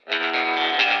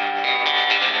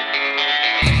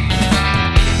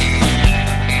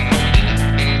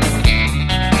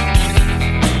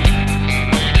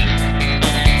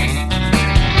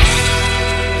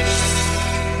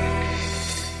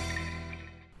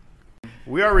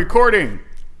We are recording.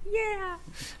 Yeah.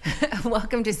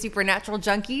 Welcome to Supernatural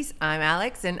Junkies. I'm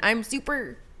Alex, and I'm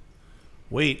super.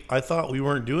 Wait, I thought we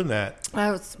weren't doing that.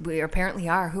 Oh, we apparently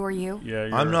are. Who are you? Yeah,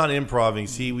 I'm not improving.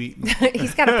 See,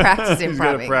 He's got to practice He's got to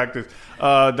improving. practice.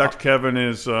 Dr. Kevin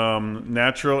is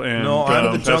natural, and No,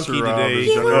 I'm the Professor junkie Rob today. is-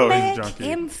 You oh, make he's a junkie.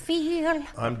 him feel.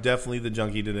 I'm definitely the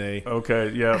junkie today. Okay,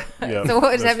 yeah. So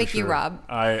what does that's that for make you, sure. Rob?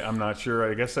 I'm not sure.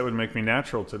 I guess that would make me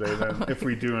natural today then, if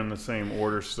we do in the same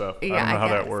order stuff. I don't know how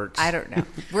that guess. works. I don't know.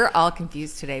 We're all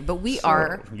confused today, but we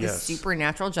are the yes.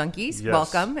 Supernatural Junkies. Yes.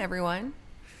 Welcome, everyone.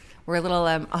 We're a little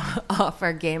off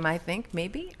our game, I think.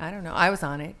 Maybe. I don't know. I was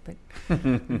on it, but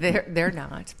they're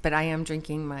not. But I am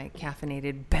drinking my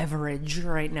caffeinated beverage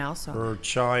right now. So Or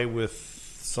chai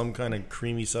with some kind of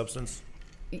creamy substance.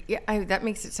 yeah, that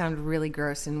makes it sound really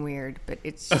gross and weird, but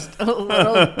it's just a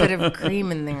little bit of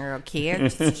cream in there, okay?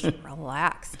 Just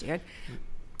relax, dude.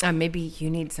 Maybe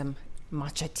you need some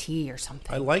matcha tea or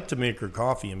something. I like to make her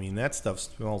coffee. I mean, that stuff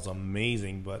smells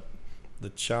amazing, but the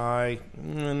chai,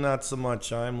 not so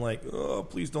much. I'm like, oh,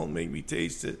 please don't make me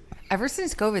taste it. Ever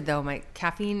since COVID, though, my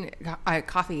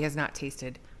coffee has not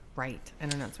tasted right. I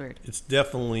don't know. It's weird. It's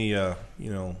definitely,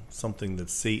 something that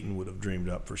Satan would have dreamed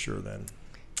up for sure then.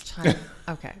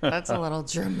 Okay, that's a little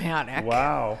dramatic.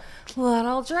 Wow.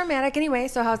 Little dramatic. Anyway,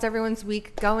 so how's everyone's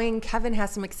week going? Kevin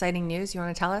has some exciting news. You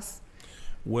want to tell us?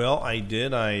 Well, I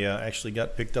did. I actually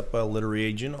got picked up by a literary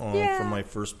agent for my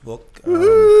first book. That's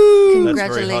very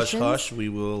Congratulations. hush-hush. We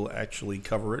will actually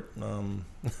cover it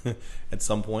at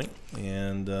some point.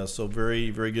 And so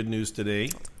very, very good news today.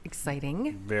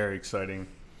 Exciting. Very exciting.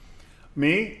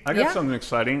 Me? I got Yeah. something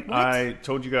exciting. What? I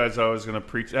told you guys I was going to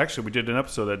preach. Actually, we did an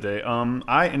episode that day.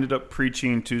 I ended up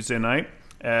preaching Tuesday night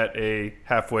at a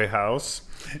halfway house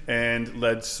and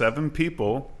led 7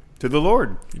 people to the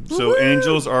Lord. So Woo-hoo!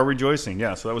 angels are rejoicing.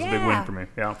 Yeah, so that was a big Yeah. win for me.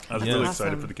 Yeah, I was Yeah. really Awesome.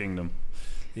 excited for the kingdom.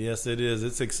 Yes, it is.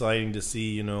 It's exciting to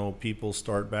see, people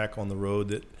start back on the road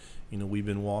that, we've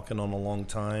been walking on a long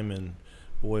time. And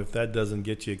boy, if that doesn't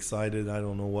get you excited, I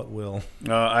don't know what will.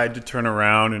 I had to turn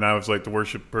around, and I was like the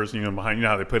worship person, behind. You know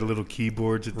how they put little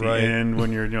keyboards at the Right. end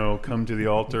when you're, come to the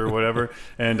altar or whatever.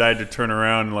 And I had to turn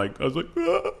around, and I was like,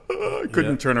 I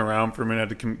couldn't Yeah. turn around for a minute.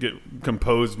 I had to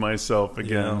compose myself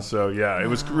again. Yeah. So yeah, it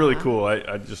was really cool.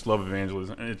 I just love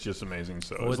evangelism. It's just amazing.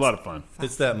 So it was a lot of fun.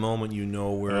 It's that moment,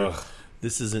 where Ugh.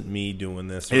 this isn't me doing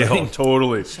this. Yeah, Right?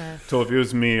 totally. Sure. Totally. If it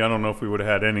was me, I don't know if we would have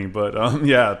had any, but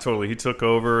yeah, totally. He took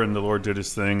over, and the Lord did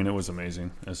His thing, and it was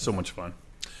amazing. It was so much fun.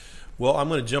 Well, I'm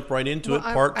going to jump right into Well, it.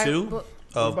 Part two well,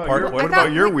 of What part about one. what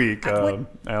about your week, what-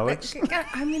 Alex?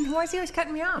 I mean, why is he always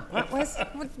cutting me off?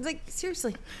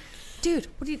 Seriously. Dude,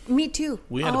 me too.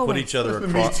 We had to put Always. each other Me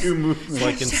across Too movement. so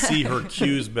I can see her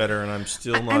cues better, and I'm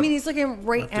still not. I mean, he's looking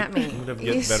right at me. I'm going to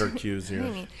get better cues here.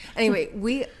 Anyway,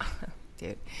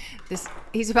 dude,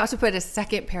 he's about to put a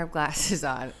second pair of glasses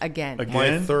on again. My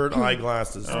Again? third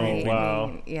eyeglasses. Oh, I wow.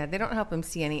 mean, yeah, they don't help him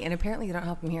see any, and apparently they don't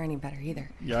help him hear any better either.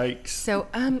 Yikes. So,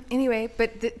 anyway,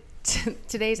 but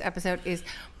today's episode is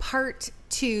part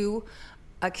 2,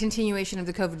 a continuation of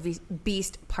the COVID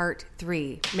Beast part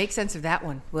 3. Make sense of that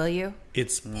one, will you?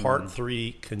 It's part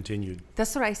 3 continued.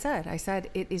 That's what I said. I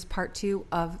said it is part 2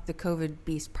 of the COVID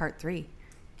Beast part 3.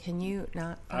 Can you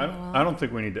not follow along? I don't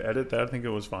think we need to edit that. I think it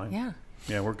was fine. Yeah.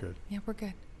 Yeah, we're good. Yeah, we're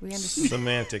good. We understand.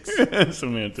 Semantics.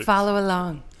 Semantics. Follow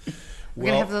along.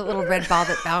 We're going to have the little red ball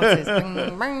that bounces.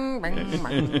 Bing, bing, bing,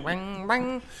 bing, bing,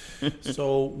 bing.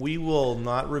 So we will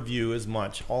not review as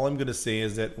much. All I'm going to say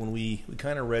is that when we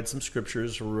kind of read some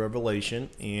scriptures from Revelation,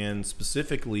 and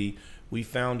specifically we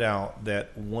found out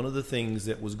that one of the things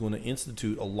that was going to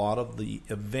institute a lot of the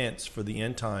events for the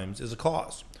end times is a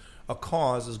cause. A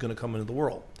cause is going to come into the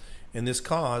world. And this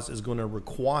cause is going to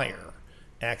require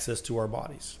access to our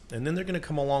bodies. And then they're going to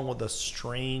come along with a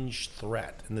strange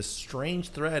threat. And this strange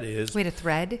threat is... Wait, a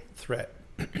thread? Threat.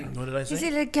 What did I say? Is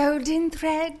it a golden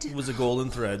thread? It was a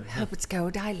golden thread. Hope it's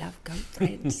gold. I love gold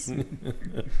threads.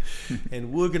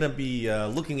 And we're going to be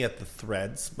looking at the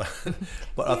threads, but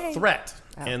a Yay. threat.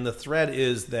 Oh. And the threat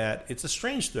is that it's a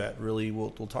strange threat, really. We'll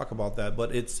talk about that.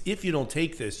 But it's if you don't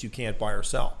take this, you can't buy or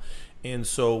sell. And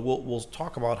so we'll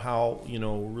talk about how,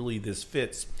 really this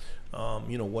fits,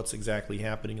 what's exactly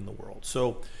happening in the world.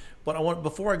 So, but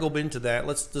before I go into that,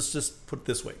 let's just put it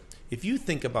this way. If you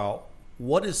think about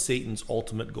what is Satan's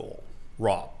ultimate goal,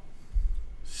 Rob?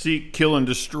 Seek, kill, and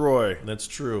destroy. That's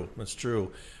true.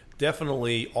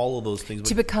 Definitely all of those things.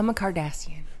 To become a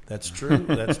Kardashian. That's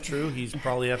true. He's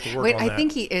probably have to work Wait, on I that.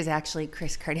 think he is actually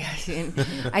Chris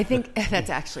Kardashian. I think that's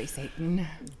actually Satan.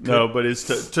 No, but it's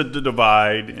to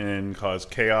divide and cause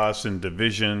chaos and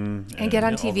division. And get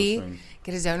on all those TV, things.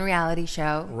 get his own reality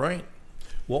show. Right.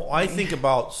 Well, I think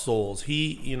about souls.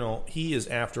 He is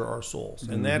after our souls,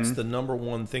 and that's the number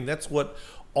one thing. That's what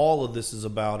all of this is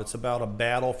about. It's about a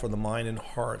battle for the mind and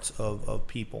hearts of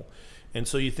people. And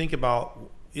so you think about,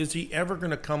 is he ever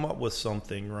going to come up with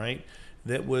something, right,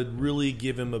 that would really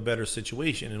give him a better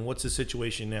situation? And what's the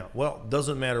situation now? Well, it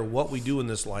doesn't matter what we do in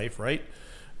this life, right?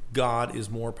 God is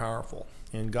more powerful,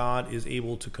 and God is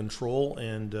able to control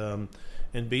and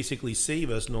basically save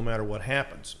us no matter what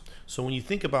happens. So when you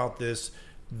think about this,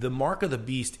 the mark of the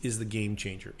beast is the game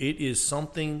changer. It is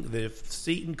something that if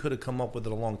Satan could have come up with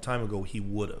it a long time ago, he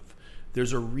would have.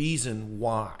 There's a reason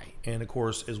why. And of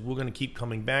course, as we're going to keep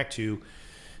coming back to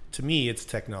me, it's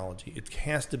technology. It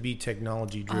has to be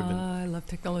technology driven. I love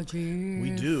technology.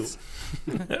 We do.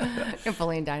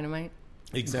 Napoleon Dynamite.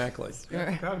 Exactly.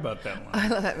 I forgot about that one. I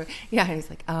love that movie. Yeah, he's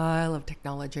like, I love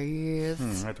technologies.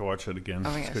 I have to watch it again.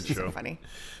 Oh my It's gosh, a good it's show. so funny.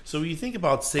 So when you think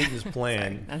about Satan's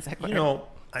plan, Sorry, that's you know,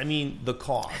 I mean, the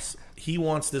cause. He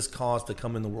wants this cause to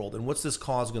come in the world. And what's this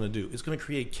cause going to do? It's going to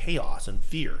create chaos and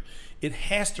fear. It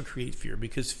has to create fear,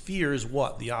 because fear is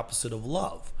what? The opposite of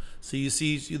love. So you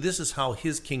see, this is how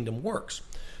his kingdom works.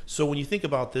 So when you think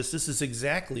about this is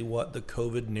exactly what the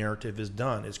COVID narrative has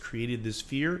done. It's created this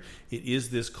fear. It is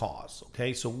this cause.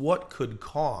 Okay, so what could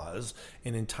cause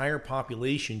an entire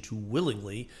population to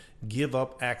willingly give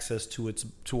up access to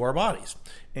our bodies?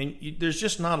 And there's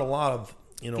just not a lot of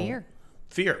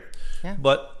fear. Yeah.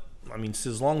 But I mean,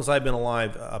 as long as I've been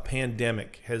alive, a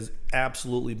pandemic has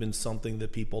absolutely been something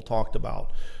that people talked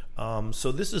about.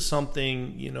 So this is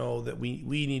something, that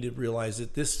we need to realize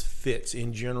that this fits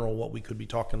in general what we could be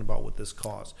talking about with this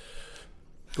cause.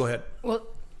 Go ahead. Well,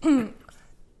 Michael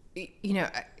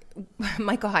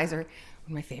Heiser, one of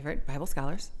my favorite Bible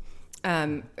scholars,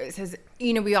 says,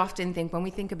 we often think, when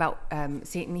we think about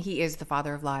Satan, he is the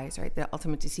father of lies, right? The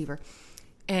ultimate deceiver.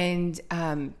 And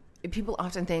people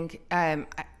often think,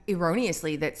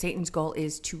 erroneously, that Satan's goal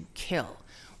is to kill.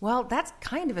 Well, that's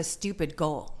kind of a stupid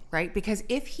goal, right? Because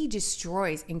if he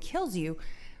destroys and kills you,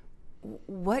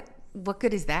 what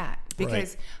good is that?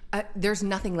 Because there's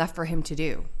nothing left for him to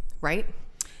do, right?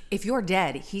 If you're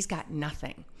dead, he's got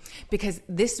nothing. Because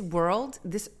this world,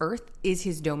 this earth, is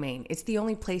his domain. It's the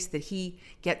only place that he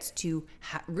gets to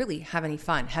really have any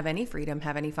fun, have any freedom,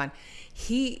 have any fun.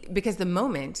 Because the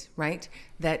moment, right,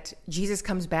 that Jesus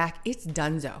comes back, it's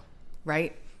donezo,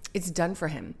 right? It's done for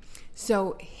him.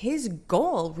 So his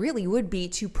goal really would be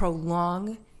to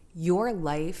prolong your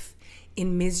life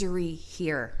in misery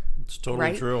here. It's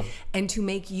totally true. And to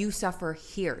make you suffer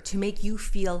here, to make you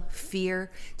feel fear,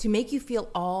 to make you feel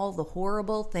all the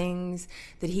horrible things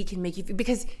that he can make you feel.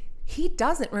 Because he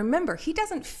doesn't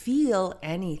feel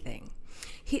anything.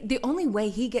 The only way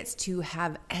he gets to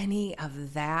have any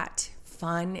of that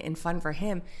fun for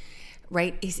him,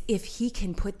 right, is if he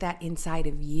can put that inside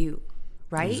of you.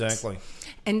 Right? Exactly.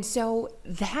 And so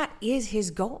that is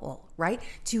his goal, right?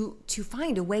 To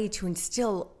find a way to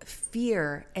instill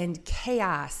fear and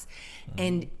chaos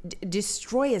and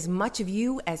destroy as much of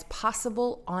you as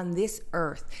possible on this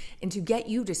earth, and to get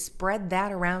you to spread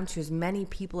that around to as many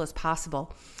people as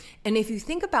possible. And if you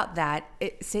think about that,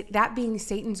 that being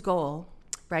Satan's goal,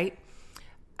 right?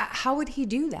 How would he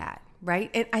do that?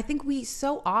 Right? And I think we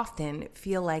so often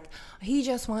feel like he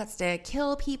just wants to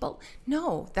kill people.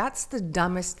 No, that's the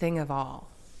dumbest thing of all,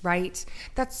 right?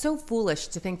 That's so foolish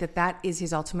to think that that is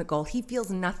his ultimate goal. He feels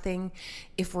nothing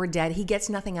if we're dead. He gets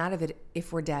nothing out of it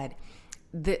if we're dead.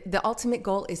 The ultimate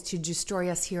goal is to destroy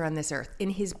us here on this earth,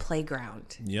 in his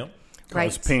playground. Yep.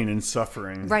 Cause pain and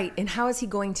suffering. Right. And how is he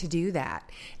going to do that?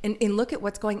 And look at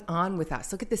what's going on with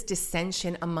us. Look at this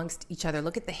dissension amongst each other.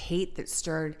 Look at the hate that's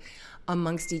stirred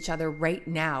amongst each other right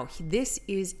now. This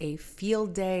is a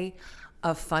field day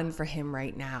of fun for him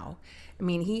right now. I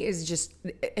mean, he's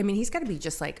got to be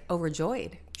just like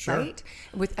overjoyed, sure, right?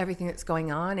 With everything that's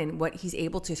going on and what he's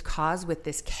able to cause with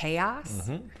this chaos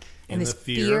and this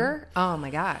fear. Oh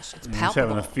my gosh, it's palpable. He's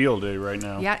having a field day right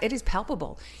now. Yeah, it is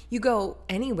palpable. You go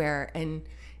anywhere and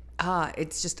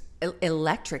it's just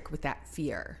electric with that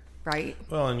fear, right?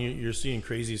 Well, and you're seeing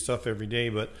crazy stuff every day,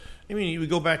 but I mean, we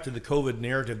go back to the COVID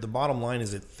narrative. The bottom line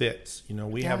is it fits.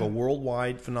 We have a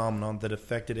worldwide phenomenon that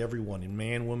affected everyone, in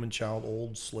man, woman, child,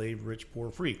 old, slave, rich,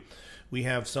 poor, free. We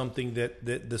have something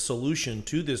that the solution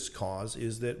to this cause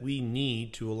is that we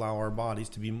need to allow our bodies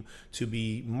to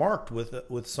be marked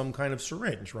with some kind of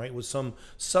syringe, right? With some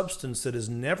substance that has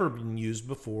never been used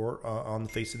before on the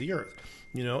face of the earth.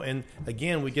 And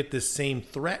again, we get this same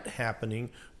threat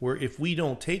happening where if we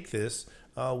don't take this,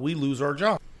 we lose our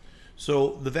job.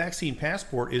 So the vaccine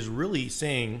passport is really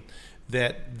saying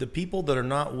that the people that are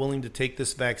not willing to take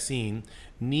this vaccine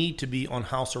need to be on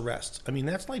house arrest. I mean,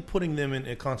 that's like putting them in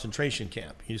a concentration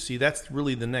camp. You see, that's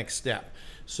really the next step.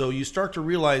 So you start to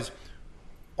realize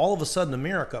all of a sudden,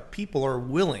 America, people are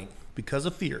willing, because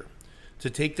of fear, to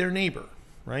take their neighbor,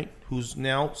 right, who's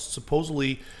now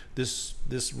supposedly this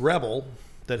rebel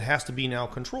that has to be now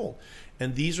controlled.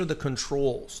 And these are the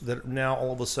controls that now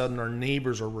all of a sudden our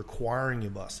neighbors are requiring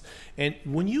of us. And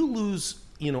when you lose,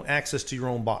 access to your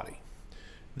own body,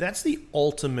 that's the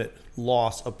ultimate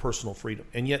loss of personal freedom.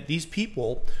 And yet these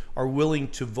people are willing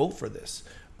to vote for this.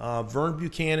 Vern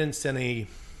Buchanan sent a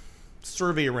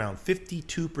survey around.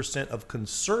 52% of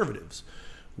conservatives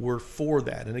were for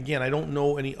that. And again, I don't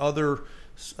know any other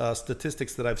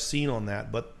statistics that I've seen on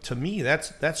that, but to me,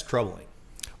 that's troubling.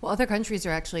 Well, other countries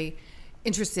are actually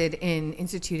interested in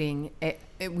instituting,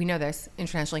 we know this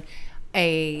internationally,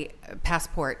 a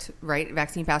passport, right?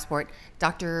 Vaccine passport.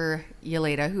 Dr.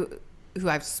 Yeleda, who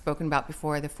I've spoken about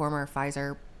before, the former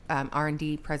Pfizer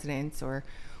R&D president, or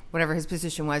whatever his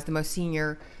position was, the most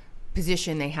senior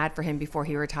position they had for him before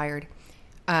he retired.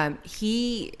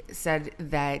 He said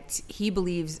that he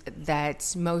believes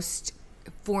that most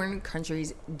foreign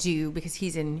countries do, because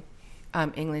he's in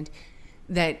England,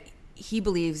 that he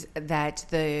believes that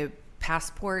the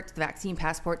vaccine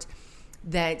passports,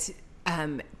 that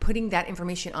putting that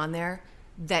information on there,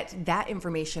 that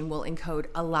information will encode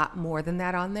a lot more than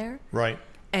that on there. Right.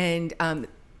 And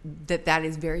that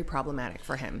is very problematic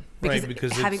for him.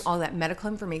 Because having all that medical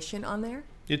information on there.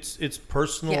 It's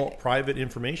personal, private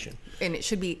information. And it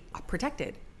should be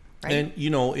protected. Right? And,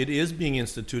 it is being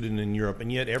instituted in Europe.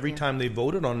 And yet every time they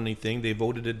voted on anything, they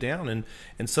voted it down.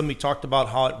 And somebody talked about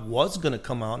how it was going to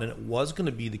come out and it was going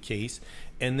to be the case.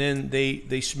 And then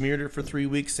they smeared it for 3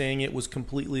 weeks saying it was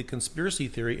completely a conspiracy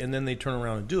theory. And then they turn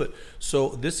around and do it. So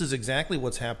this is exactly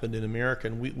what's happened in America.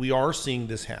 And we are seeing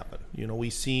this happen.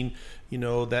 We've seen,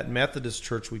 that Methodist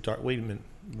church we talked, wait a minute.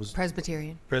 Was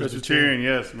Presbyterian,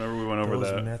 yes. Remember we went over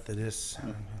those that. Methodists.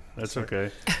 That's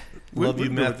okay. Love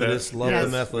you, Methodists. Love the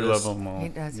Methodists. We love them all.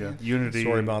 It does, yeah. Unity.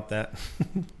 Sorry about that.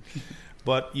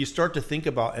 But you start to think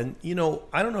about, and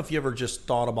I don't know if you ever just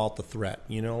thought about the threat.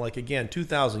 Like again,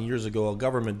 2,000 years ago, a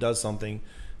government does something,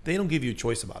 they don't give you a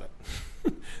choice about it.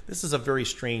 This is a very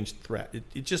strange threat.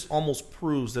 It just almost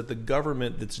proves that the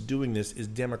government that's doing this is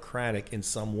democratic in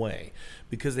some way,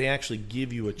 because they actually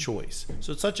give you a choice.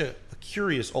 So it's such a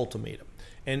curious ultimatum.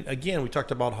 And again, we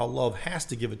talked about how love has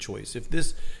to give a choice. If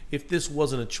this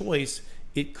wasn't a choice,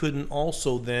 it couldn't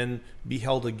also then be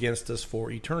held against us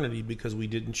for eternity because we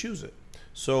didn't choose it.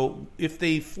 So if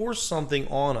they force something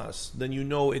on us, then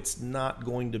it's not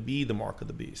going to be the mark of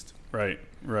the beast. Right.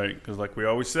 Because like we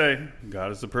always say,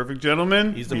 God is the perfect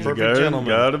gentleman. He's the perfect gentleman.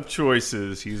 God of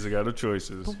choices. He's the God of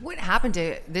choices. But what happened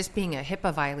to this being a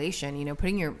HIPAA violation,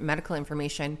 putting your medical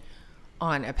information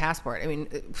on a passport? I mean,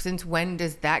 since when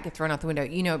does that get thrown out the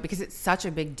window? Because it's such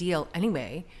a big deal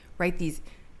anyway, right? These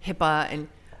HIPAA and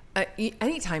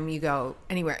anytime you go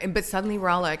anywhere, but suddenly we're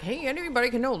all like, hey, anybody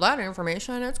can know that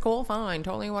information. It's cool, fine,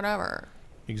 totally whatever.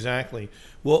 Exactly.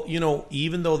 Well,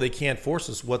 even though they can't force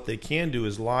us, what they can do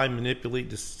is lie, manipulate,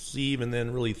 deceive, and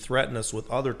then really threaten us with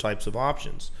other types of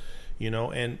options.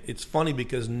 And it's funny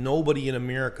because nobody in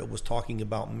America was talking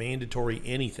about mandatory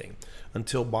anything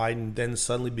until Biden then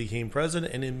suddenly became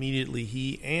president, and immediately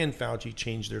he and Fauci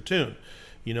changed their tune.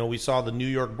 We saw the New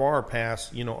York bar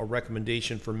pass, a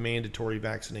recommendation for mandatory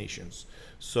vaccinations.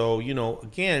 So,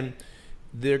 again,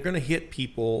 they're going to hit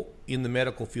people in the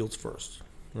medical fields first,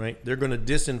 right? They're going to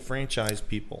disenfranchise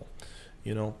people,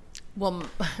 Well,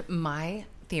 my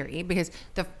theory, because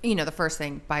the first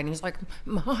thing Biden's like,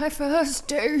 my first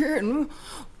day in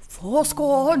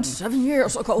 7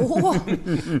 years ago.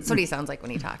 That's what he sounds like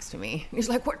when he talks to me. He's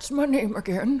like, what's my name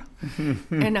again?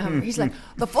 And he's like,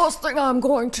 the first thing I'm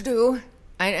going to do.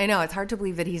 I know it's hard to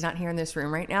believe that he's not here in this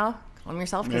room right now. Calm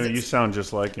yourself. No, you sound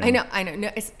just like him. I know.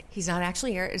 No, he's not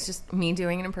actually here. It's just me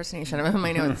doing an impersonation of him.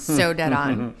 I know it's so dead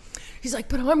on. He's like,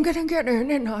 but I'm going to get in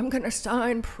and I'm going to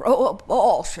sign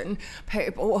pro-abortion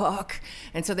paperwork.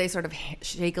 And so they sort of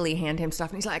shakily hand him stuff.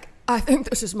 And he's like, I think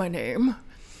this is my name.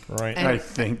 Right. And I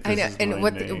think this is my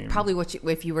name. Probably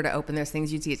if you were to open those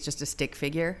things, you'd see it's just a stick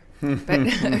figure. But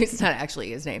it's not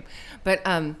actually his name. But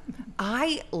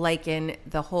I liken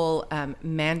the whole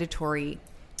mandatory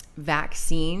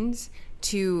vaccines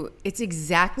to, it's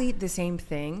exactly the same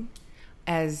thing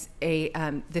as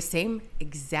the same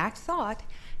exact thought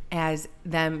as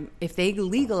them. If they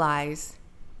legalize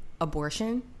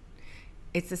abortion,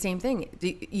 it's the same thing.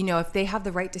 If they have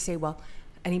the right to say, well,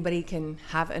 anybody can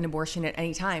have an abortion at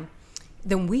any time,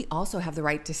 then we also have the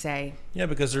right to say, Yeah,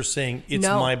 because they're saying it's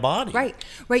no. my body. Right.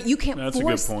 You can't That's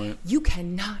force. a good point. You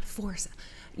cannot force,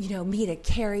 me to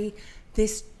carry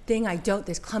this thing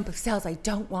this clump of cells I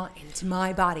don't want into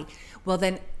my body. Well,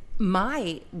 then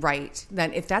my right,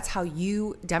 then if that's how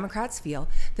you Democrats feel,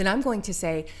 then I'm going to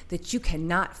say that you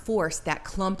cannot force that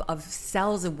clump of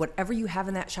cells of whatever you have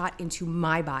in that shot into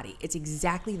my body. It's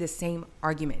exactly the same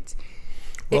argument.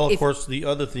 Well, of course, the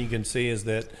other thing you can say is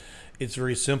that it's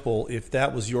very simple. If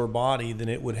that was your body, then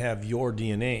it would have your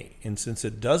DNA. And since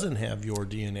it doesn't have your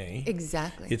DNA,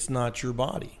 exactly, it's not your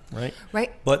body, right?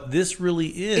 Right. But this really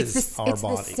is our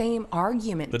body. It's the same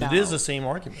argument, But it is the same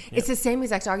argument. Yeah. It's the same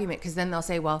exact argument, because then they'll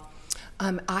say, well,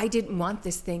 I didn't want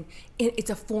this thing. It's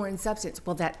a foreign substance.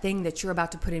 Well, that thing that you're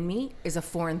about to put in me is a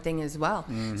foreign thing as well.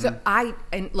 Mm-hmm. So I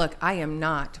am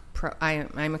not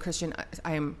I'm a Christian.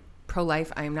 I am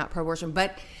pro-life. I am not pro-abortion.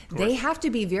 But they have to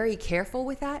be very careful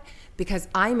with that, because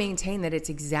I maintain that it's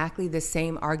exactly the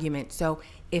same argument. So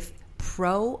if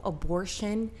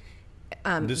pro-abortion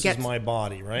this is my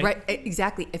body, right? Right,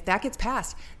 exactly. If that gets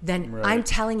passed, then I'm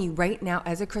telling you right now,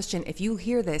 as a Christian, if you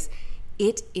hear this,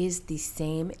 it is the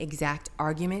same exact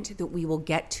argument that we will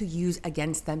get to use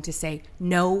against them to say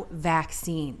no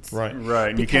vaccines. Right.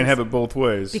 And you can't have it both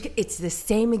ways. Because it's the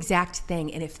same exact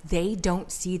thing. And if they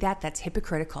don't see that, that's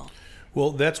hypocritical.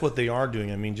 Well, that's what they are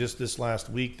doing. I mean, just this last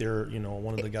week,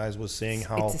 one of the guys was saying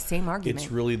how it's the same argument.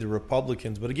 It's really the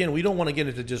Republicans. But again, we don't want to get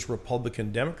into just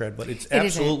Republican, Democrat, but it's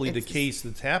absolutely the case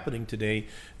that's happening today,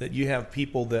 that you have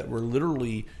people that were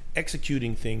literally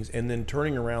executing things and then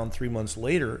turning around 3 months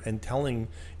later and telling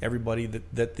everybody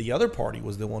that the other party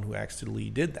was the one who actually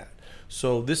did that.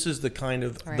 So this is the kind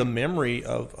of the memory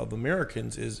of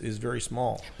Americans is very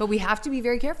small. But we have to be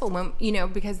very careful when,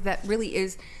 because that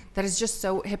is just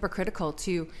so hypocritical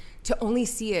to only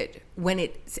see it when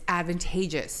it's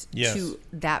advantageous to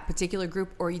that particular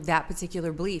group or that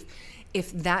particular belief.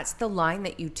 If that's the line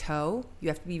that you toe, you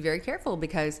have to be very careful,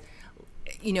 because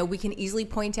we can easily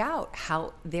point out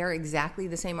how they're exactly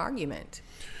the same argument.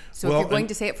 So if you're going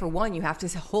to say it for one, you have to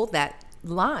hold that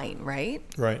line, right?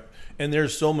 Right. And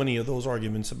there's so many of those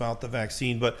arguments about the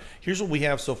vaccine. But here's what we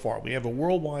have so far. We have a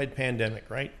worldwide pandemic,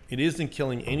 right? It isn't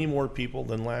killing any more people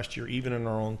than last year, even in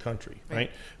our own country,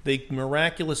 right? They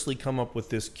miraculously come up with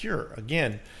this cure.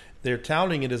 Again, they're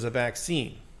touting it as a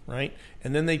vaccine, right?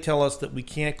 And then they tell us that we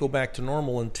can't go back to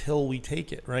normal until we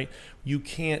take it, right? You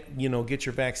can't, get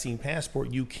your vaccine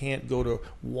passport. You can't go to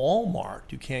Walmart.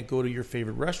 You can't go to your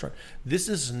favorite restaurant. This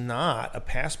is not a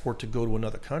passport to go to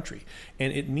another country.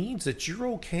 And it means that you're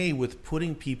okay with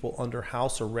putting people under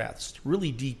house arrest,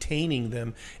 really detaining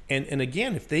them. And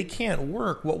again, if they can't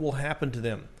work, what will happen to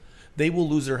them? They will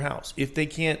lose their house. If they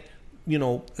can't,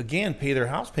 again, pay their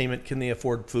house payment, can they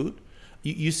afford food?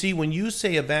 You see, when you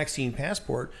say a vaccine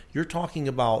passport, you're talking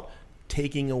about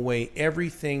taking away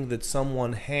everything that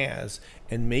someone has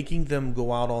and making them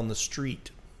go out on the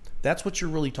street. That's what you're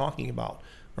really talking about,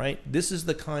 right? This is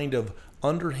the kind of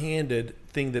underhanded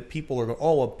thing that people are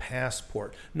going, a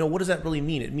passport. No, what does that really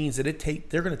mean? It means that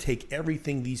they're going to take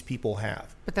everything these people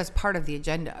have. But that's part of the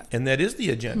agenda. And that is the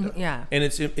agenda. Yeah. And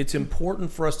it's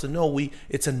important for us to know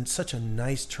it's such a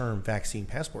nice term, vaccine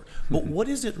passport. But what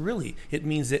is it really? It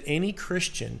means that any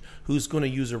Christian who's going to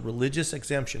use a religious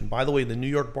exemption, by the way, the New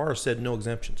York bar said no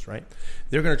exemptions, right?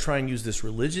 They're going to try and use this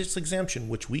religious exemption,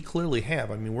 which we clearly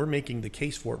have. I mean, we're making the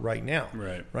case for it right now.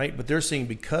 Right? But they're saying,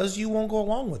 because you won't go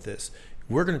along with this,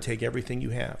 we're going to take everything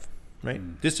you have,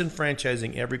 right?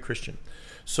 Disenfranchising every Christian.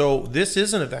 So this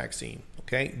isn't a vaccine,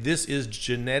 okay? This is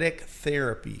genetic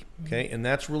therapy, okay? And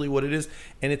that's really what it is.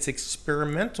 And it's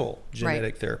experimental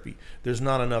genetic therapy. There's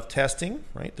not enough testing,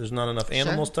 right? There's not enough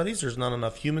animal studies. There's not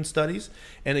enough human studies.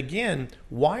 And again,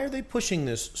 why are they pushing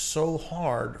this so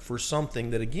hard for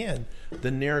something that, again,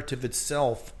 the narrative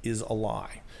itself is a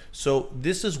lie? So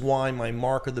this is why my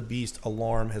mark of the beast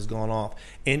alarm has gone off.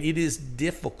 And it is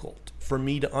difficult for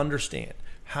me to understand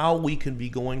how we can be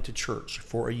going to church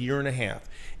for a year and a half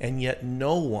and yet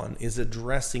no one is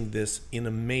addressing this in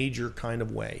a major kind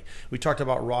of way. We talked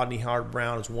about Rodney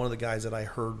Howard-Browne as one of the guys that I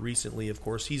heard recently. Of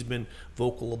course, he's been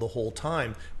vocal the whole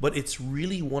time, but it's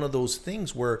really one of those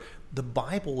things where the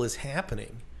Bible is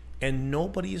happening and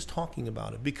nobody is talking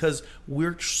about it because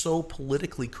we're so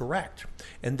politically correct.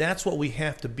 And that's what we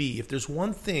have to be. If there's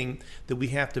one thing that we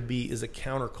have to be is a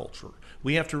counterculture.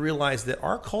 We have to realize that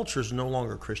our culture is no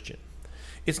longer Christian.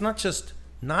 It's not just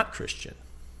not Christian.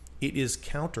 It is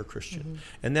counter-Christian. Mm-hmm.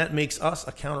 And that makes us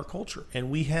a counterculture.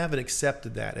 And we haven't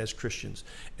accepted that as Christians.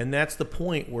 And that's the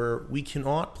point where we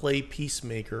cannot play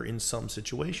peacemaker in some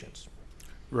situations.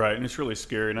 Right. And it's really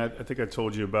scary. And I think I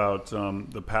told you about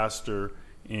the pastor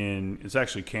it's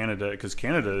actually Canada, because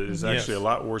Canada is actually a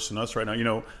lot worse than us right now. You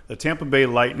know, the Tampa Bay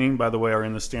Lightning, by the way, are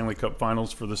in the Stanley Cup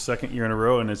Finals for the second year in a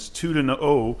row, and it's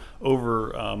 2-0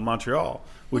 over Montreal,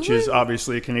 which is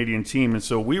obviously a Canadian team. And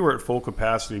so we were at full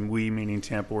capacity, we meaning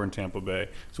Tampa or in Tampa Bay.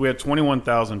 So we had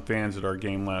 21,000 fans at our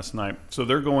game last night. So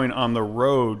they're going on the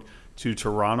road to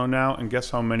Toronto now, and guess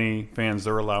how many fans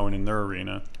they're allowing in their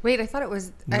arena? Wait, I thought it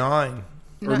was 9.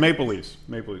 Or Maple Leafs.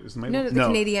 Maple Leafs. No, the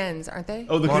Canadiens, aren't they?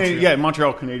 Oh, the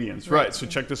Montreal Canadiens. Right. So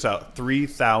check this out: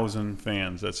 3,000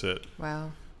 fans. That's it.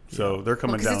 Wow. So they're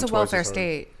coming down. Because it's a welfare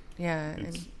state. Yeah.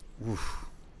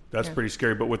 That's pretty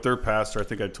scary. But with their pastor, I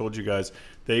think I told you guys,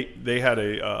 they had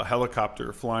a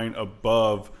helicopter flying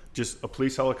above, just a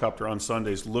police helicopter on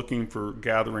Sundays, looking for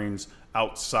gatherings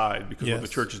outside, because what the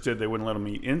churches did, they wouldn't let them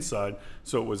meet inside,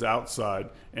 so it was outside,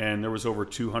 and there was over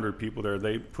 200 people there.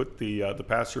 They put the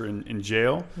pastor in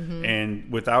jail,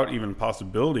 and without even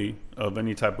possibility of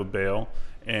any type of bail,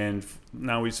 and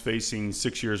now he's facing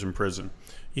 6 years in prison.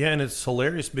 Yeah, and it's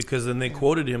hilarious because then they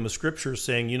quoted him a scripture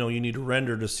saying, you need to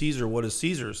render to Caesar what is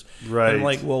Caesar's. Right. And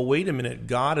like, well, wait a minute.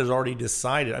 God has already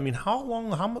decided. I mean, how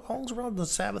long's around the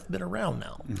Sabbath been around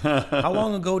now? How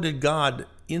long ago did God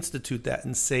institute that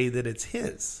and say that it's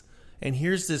his? And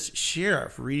here's this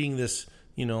sheriff reading this,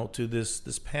 to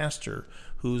this pastor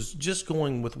who's just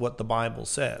going with what the Bible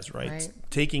says, right?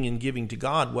 Taking and giving to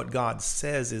God what God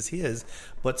says is his.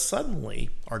 But suddenly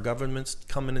our governments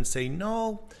come in and say,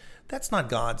 no, that's not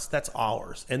God's, that's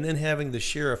ours. And then having the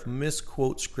sheriff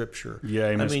misquote scripture.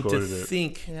 Yeah, he misquoted to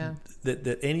think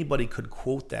that anybody could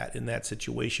quote that in that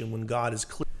situation when God is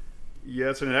clear.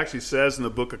 Yes, and it actually says in the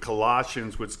book of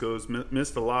Colossians, which goes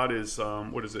missed a lot, is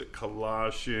what is it?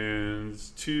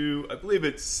 Colossians 2, I believe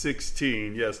it's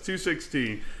 16. Yes,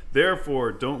 2:16.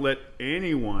 Therefore, don't let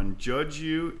anyone judge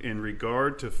you in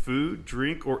regard to food,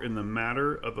 drink, or in the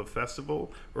matter of a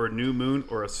festival or a new moon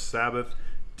or a Sabbath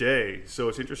day. So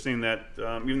it's interesting that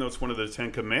even though it's one of the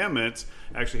 10 commandments,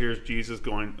 actually here's Jesus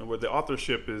going, where the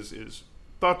authorship is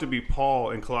thought to be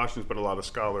Paul in Colossians, but a lot of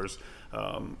scholars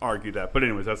argue that. But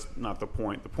anyways, that's not the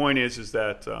point. The point is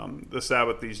that the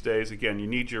Sabbath these days, again, you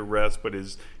need your rest, but you're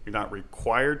not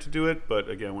required to do it. But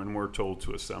again, when we're told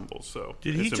to assemble, so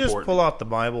did he just important. Pull out the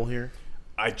Bible here?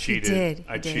 I cheated.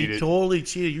 He cheated. You totally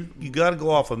cheated. You got to go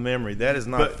off of memory. That is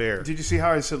not fair. Did you see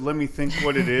how I said, let me think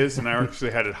what it is? And I actually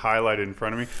had it highlighted in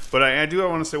front of me. But I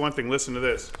want to say one thing. Listen to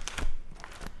this.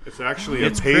 It's actually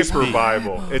a paper crispy.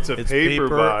 Bible. It's paper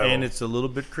Bible. And it's a a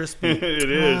bit crispy.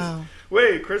 It is. Wow.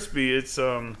 Wait, crispy. It's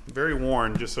very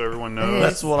worn, just so everyone knows.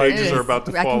 That's what pages are about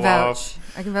to fall off.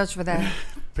 I can vouch for that.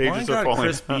 Pages are falling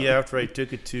crispy after I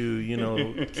took it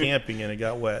to, camping and it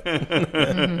got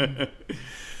wet.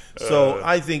 So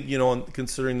I think,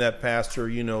 considering that, Pastor,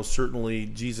 certainly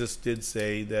Jesus did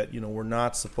say that, we're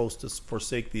not supposed to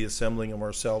forsake the assembling of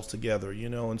ourselves together,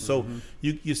 and so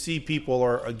you see people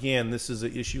are, again, this is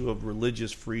an issue of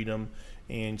religious freedom,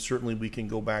 and certainly we can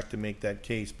go back to make that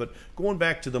case. But going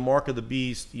back to the mark of the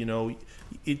beast,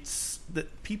 it's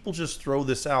that people just throw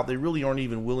this out. They really aren't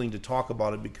even willing to talk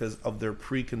about it because of their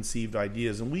preconceived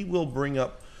ideas. And we will bring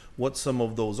up what some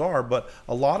of those are, but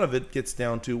a lot of it gets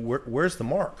down to where's the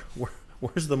mark?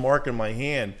 Where's the mark in my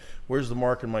hand? Where's the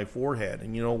mark in my forehead?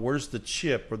 And where's the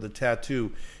chip or the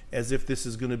tattoo? As if this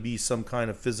is going to be some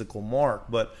kind of physical mark.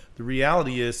 But the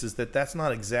reality is that that's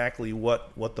not exactly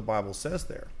what the Bible says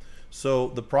there. So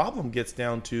the problem gets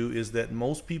down to is that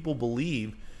most people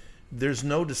believe there's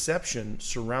no deception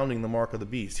surrounding the mark of the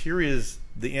beast. Here is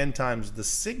the end times. The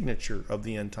signature of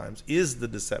the end times is the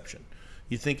deception.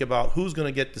 You think about who's going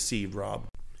to get deceived, Rob.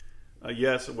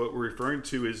 Yes, what we're referring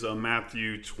to is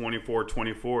Matthew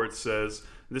 24:24. It says,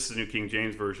 this is New King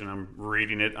James Version, I'm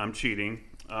reading it, I'm cheating,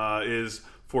 is,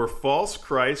 for false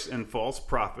Christs and false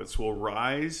prophets will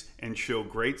rise and show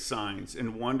great signs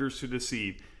and wonders to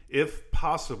deceive, if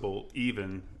possible,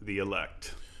 even the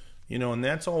elect. And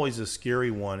that's always a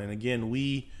scary one. And again,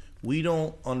 we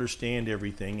don't understand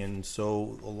everything, and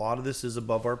so a lot of this is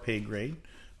above our pay grade.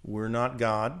 We're not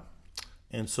God.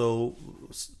 And so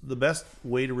the best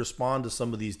way to respond to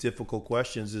some of these difficult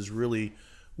questions is really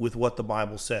with what the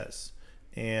Bible says.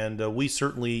 And we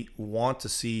certainly want to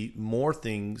see more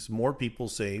things, more people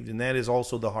saved, and that is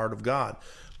also the heart of God.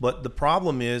 But the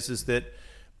problem is that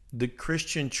the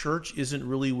Christian church isn't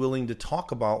really willing to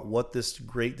talk about what this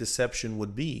great deception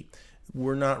would be.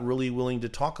 We're not really willing to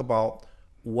talk about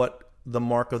what the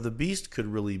mark of the beast could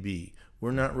really be.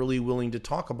 We're not really willing to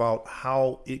talk about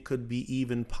how it could be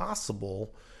even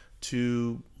possible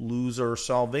to lose our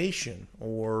salvation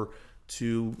or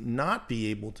to not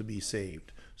be able to be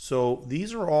saved. So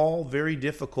these are all very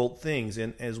difficult things.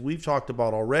 And as we've talked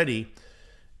about already,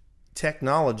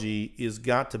 technology is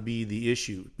got to be the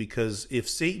issue, because if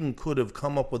Satan could have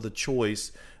come up with a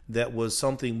choice that was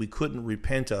something we couldn't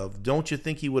repent of, don't you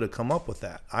think he would have come up with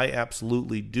that? I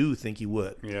absolutely do think he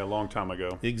would. Yeah, a long time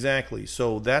ago. Exactly.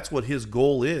 So that's what his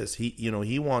goal is.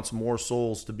 He wants more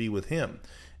souls to be with him,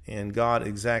 and God,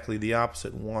 exactly the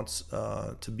opposite, wants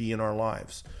to be in our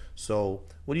lives. So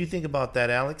what do you think about that,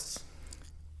 Alex?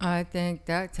 I think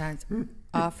that sounds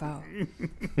awful.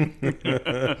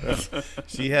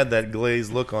 She had that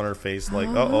glazed look on her face like,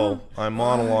 uh-oh, I'm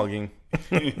monologuing.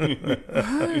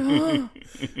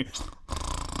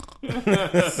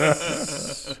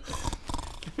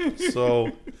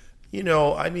 So,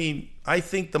 I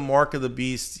think the mark of the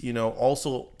beast,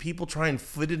 also people try and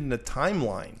fit it in a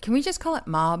timeline. Can we just call it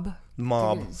mob? The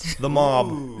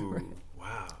mob. Ooh,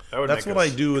 wow. That would That's make what I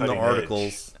us do in the cutting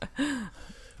articles.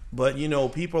 But,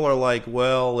 people are like,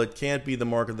 well, it can't be the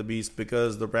mark of the beast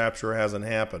because the rapture hasn't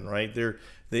happened, right?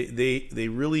 They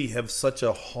really have such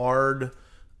a hard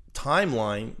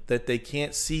timeline that they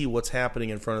can't see what's happening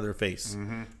in front of their face,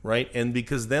 right? And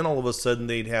because then all of a sudden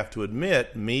they'd have to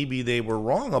admit maybe they were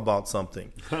wrong about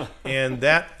something. And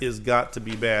that has got to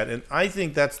be bad. And I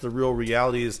think that's the real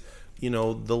reality is,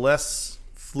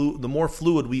 the more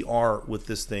fluid we are with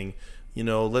this thing,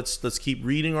 let's keep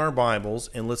reading our Bibles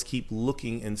and let's keep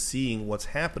looking and seeing what's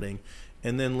happening,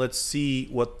 and then let's see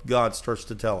what God starts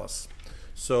to tell us.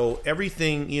 So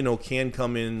everything, can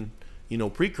come in,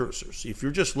 precursors. If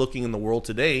you're just looking in the world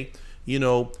today,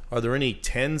 are there any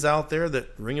 10s out there that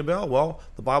ring a bell? Well,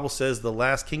 the Bible says the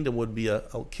last kingdom would be a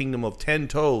kingdom of 10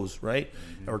 toes, right?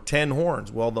 Or 10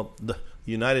 horns. Well, the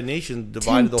United Nations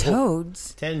divided 10 the whole...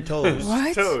 toads? 10 toes.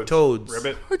 What? Toads.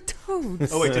 Ribbit.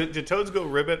 Toads. Oh, wait, did toads go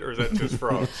ribbit, or is that just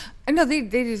frogs? No, they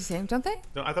do the same, don't they?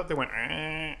 No, I thought they went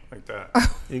like that.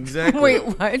 Exactly. Wait,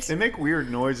 what? They make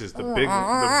weird noises, the big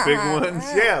ones.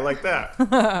 Yeah, like that.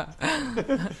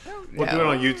 We'll do it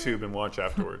on YouTube and watch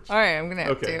afterwards. All right, I'm going to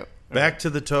have to. Back to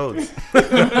the toads.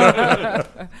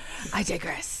 I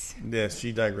digress. Yes,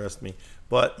 she digressed me.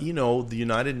 But, the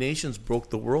United Nations broke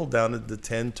the world down into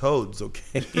 10 toads,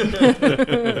 okay?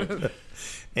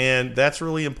 And that's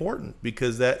really important,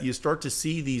 because that you start to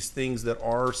see these things that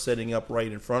are setting up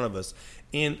right in front of us.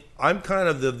 And I'm kind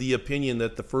of the opinion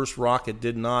that the first rocket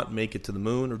did not make it to the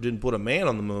moon, or didn't put a man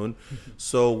on the moon.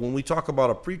 So when we talk about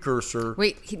a precursor...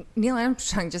 Wait, Neil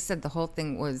Armstrong just said the whole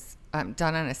thing was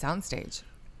done on a soundstage.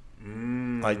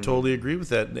 I totally agree with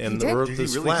that. And the did? Earth Did he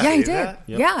is really flat. Yeah, he say did. that?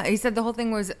 Yep. Yeah, he said the whole thing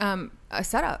was a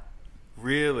setup.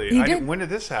 Really? He did. When did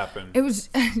this happen? It was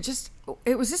just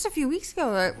a few weeks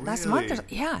ago, last month. Or so.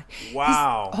 Yeah.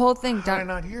 Wow. His whole thing How done.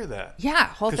 did I not hear that? Yeah,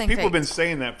 whole Because thing. people have been faked.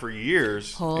 saying that for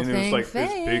years, Whole and it was thing like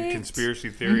this big faked. conspiracy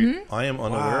theory. I am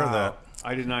unaware of that.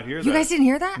 I did not hear that. You guys didn't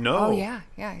hear that? No. Oh yeah.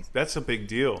 That's a big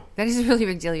deal. That is a really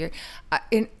big deal.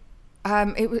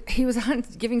 He was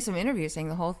giving some interviews saying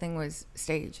the whole thing was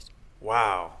staged.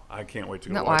 Wow. I can't wait to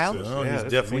go Isn't that watch wild? this. Oh, Yeah, he's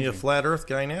that's definitely a amazing. flat Earth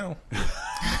guy now.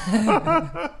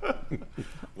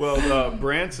 Well,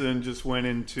 Branson just went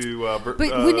into... But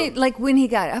wouldn't it, when he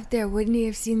got up there, wouldn't he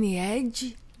have seen the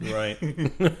edge? Right.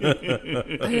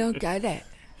 I don't get it.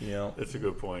 Yeah. That's a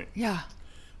good point. Yeah.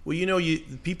 Well,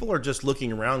 people are just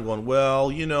looking around going,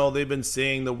 well, they've been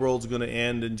saying the world's going to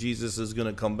end and Jesus is going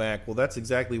to come back. Well, that's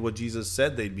exactly what Jesus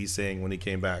said they'd be saying when he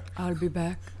came back. I'll be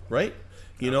back. Right?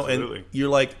 Absolutely. And you're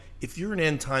like, if you're an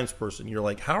end times person, you're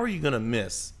like, how are you going to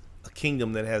miss a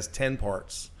kingdom that has 10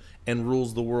 parts and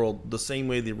rules the world the same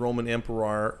way the Roman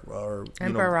emperor or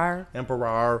emperor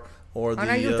or the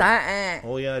no, you didn't.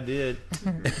 oh yeah, I did.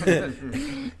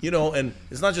 And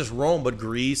it's not just Rome, but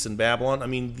Greece and Babylon. I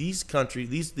mean, these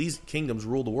countries, these kingdoms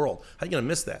rule the world. How are you going to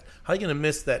miss that? How are you going to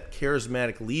miss that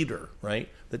charismatic leader, right?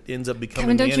 That ends up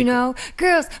becoming. Kevin, don't you know,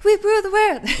 girls, we rule the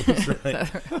world. That's right.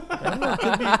 I don't know, it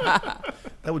could be.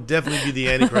 That would definitely be the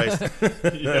Antichrist.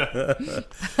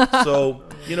 So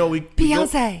we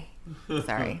Beyonce.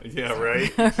 Sorry. Yeah,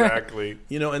 right? Exactly.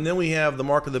 And then we have the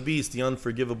mark of the beast, the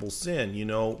unforgivable sin.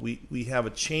 We have a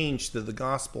change to the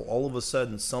gospel. All of a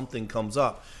sudden, something comes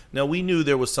up. Now, we knew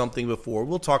there was something before.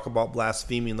 We'll talk about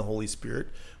blaspheming the Holy Spirit.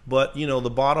 But, the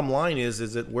bottom line is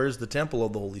that where's the temple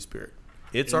of the Holy Spirit?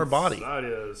 It's our body. That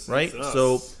is. Right?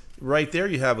 So, right there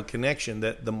you have a connection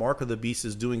that the mark of the beast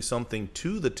is doing something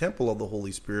to the temple of the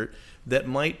Holy Spirit that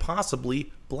might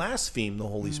possibly blaspheme the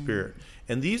Holy Spirit.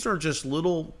 And these are just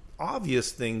little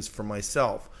obvious things for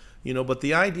myself, but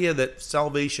the idea that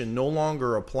salvation no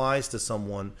longer applies to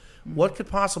someone, what could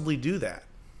possibly do that?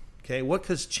 Okay, what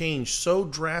has changed so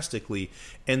drastically?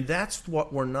 And that's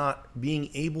what we're not being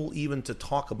able even to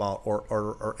talk about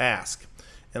or ask.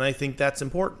 And I think that's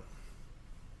important.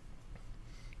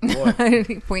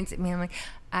 He points at me. I'm like,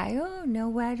 I don't know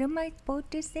what am I supposed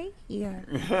to say here.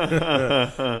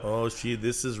 Oh,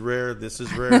 this is rare. This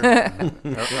is rare.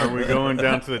 Are we going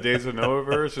down to the Days of Noah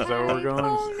verse? Is that where we're going?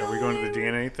 Are we going to the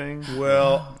DNA thing?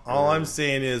 Well, all I'm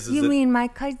saying is You that, mean my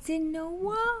cousin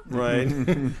Noah? right?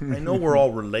 I know we're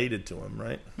all related to him,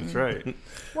 right? That's right.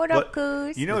 What up,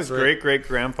 Goose? You know his That's right.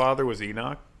 great-great-grandfather was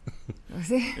Enoch?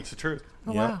 Was it? It's the truth.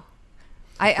 Oh, Yeah. wow.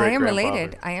 I am Great-grandfather.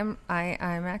 related. I'm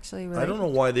actually related. I don't know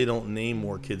why they don't name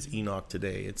more kids Enoch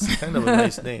today. It's kind of a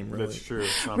nice name, really. That's true.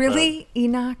 It's not Really,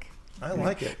 Enoch? I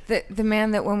like it. The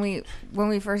man that when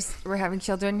we first were having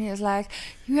children, he was like,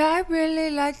 yeah, I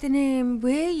really like the name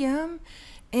William,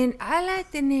 and I like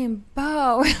the name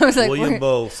Bo. I was like, William what?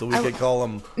 Bo, so we could call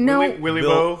him No, Willie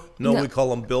Bill. Bo? No, we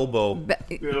call him Bilbo.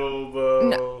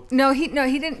 Bilbo. no, he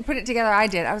didn't put it together. I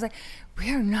did. I was like, we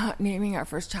are not naming our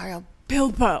first child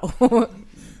Bilbo.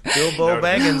 Bilbo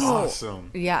Baggins. Awesome.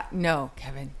 Yeah, no,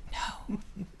 Kevin, no,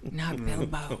 not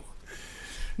Bilbo.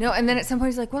 No, and then at some point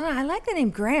he's like, well, I like the name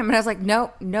Graham. And I was like,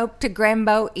 nope to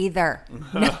Grambo either.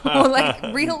 No, like,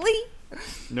 really?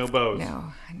 No bows.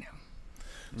 No, I know.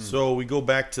 So we go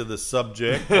back to the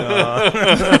subject.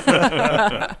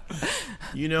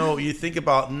 You think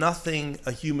about nothing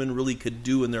a human really could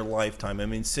do in their lifetime. I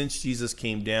mean, since Jesus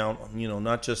came down,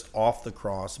 not just off the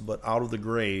cross, but out of the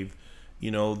grave,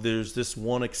 there's this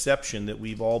one exception that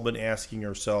we've all been asking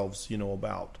ourselves,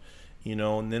 about.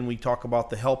 And then we talk about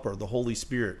the helper, the Holy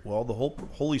Spirit. Well, the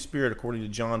Holy Spirit, according to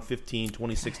John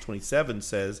 15:26-27,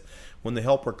 says, when the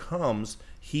helper comes,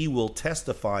 he will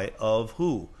testify of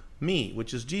who? Me,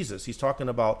 which is Jesus. He's talking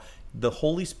about the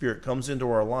Holy Spirit comes into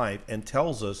our life and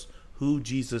tells us who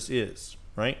Jesus is,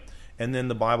 right? And then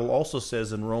the Bible also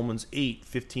says in Romans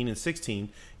 8:15-16,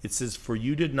 it says, for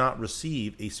you did not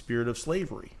receive a spirit of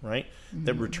slavery, right? Mm-hmm.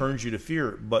 That returns you to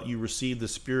fear, but you received the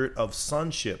spirit of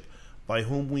sonship, by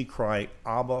whom we cry,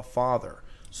 Abba, Father.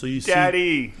 So you see,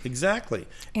 Daddy. exactly,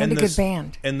 And a good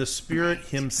band. And the Spirit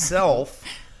Himself,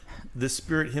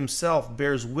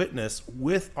 bears witness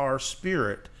with our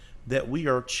spirit that we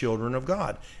are children of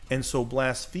God. And so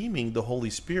blaspheming the Holy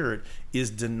Spirit is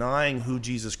denying who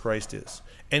Jesus Christ is.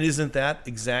 And isn't that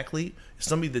exactly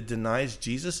somebody that denies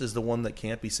Jesus is the one that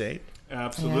can't be saved?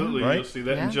 Absolutely. Yeah. Right? You'll see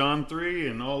that in John 3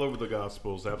 and all over the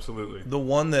Gospels. Absolutely. The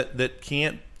one that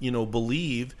can't,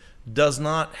 believe does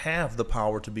not have the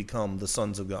power to become the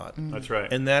sons of God. That's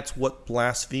right. And that's what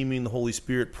blaspheming the Holy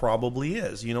Spirit probably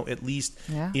is, at least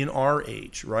in our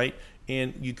age, right?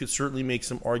 And you could certainly make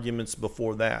some arguments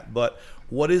before that. But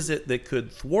what is it that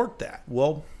could thwart that?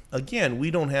 Well, again,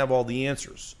 we don't have all the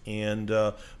answers. And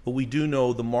but we do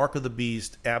know the mark of the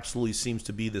beast absolutely seems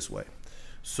to be this way.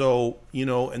 So,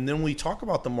 and then we talk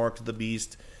about the mark of the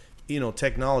beast,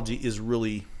 technology is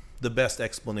really the best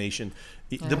explanation.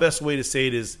 Yeah. The best way to say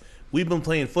it is we've been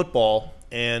playing football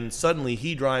and suddenly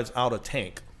he drives out a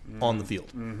tank on the field.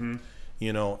 Mm-hmm.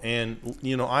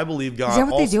 I believe God. Is that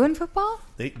what they do in football?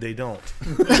 They don't.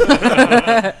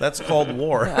 That's called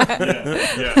war.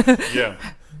 Yeah.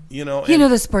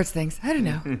 The sports things. I don't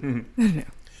know.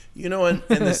 And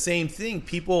the same thing,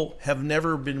 people have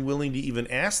never been willing to even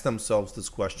ask themselves this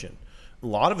question. A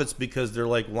lot of it's because they're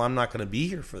like, well, I'm not going to be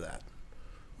here for that.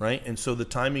 Right? And so the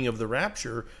timing of the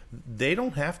rapture, they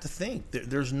don't have to think.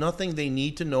 There's nothing they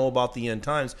need to know about the end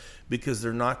times because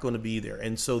they're not going to be there.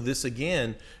 And so this,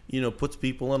 again, puts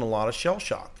people in a lot of shell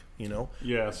shock,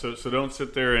 Yeah, so don't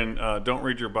sit there and don't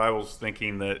read your Bibles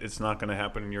thinking that it's not going to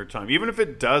happen in your time. Even if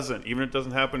it doesn't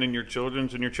happen in your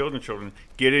children's and your children's children,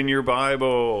 get in your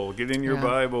Bible. Get in your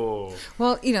Bible.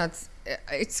 Well,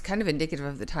 it's kind of indicative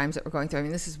of the times that we're going through. I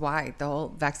mean, this is why the whole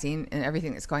vaccine and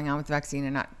everything that's going on with the vaccine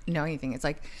and not knowing anything. It's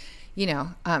like,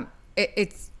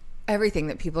 it's everything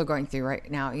that people are going through right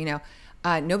now.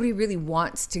 Nobody really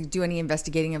wants to do any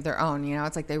investigating of their own.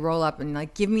 It's like they roll up and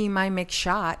like, give me my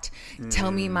McShot, tell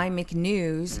me my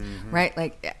McNews, right?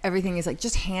 Like everything is like,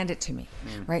 just hand it to me,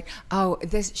 right? Oh,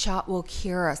 this shot will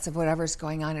cure us of whatever's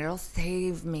going on. It'll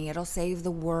save me. It'll save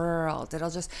the world. It'll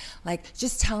just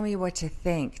tell me what to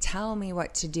think. Tell me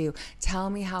what to do. Tell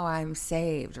me how I'm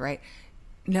saved, right?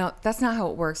 No, that's not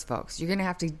how it works, folks. You're going to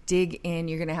have to dig in.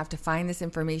 You're going to have to find this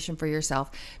information for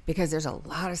yourself because there's a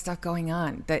lot of stuff going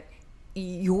on that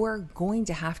you're going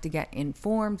to have to get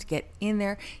informed, get in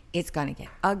there. It's going to get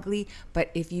ugly.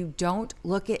 But if you don't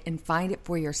look it and find it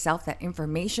for yourself, that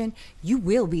information, you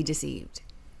will be deceived.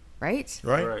 right?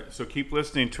 Right. All right. So keep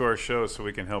listening to our show so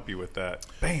we can help you with that.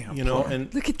 Bam.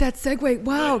 And Look at that segue.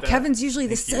 Wow, Like that. Kevin's usually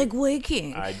the Thank you. segue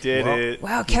king. I did it.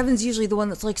 Wow, Kevin's usually the one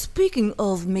that's like, speaking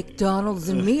of McDonald's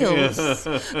and meals,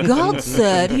 God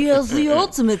said he has the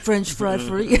ultimate French fry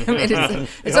for you. I mean,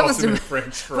 it's almost ultimate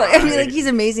French fry. But, I mean, like, he's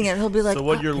amazing at it. He'll be like, so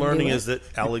what you're can you learning do it? is that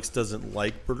Alex doesn't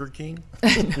like Burger King.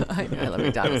 I know, I love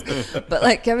McDonald's. But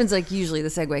like Kevin's like usually the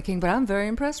segue king, but I'm very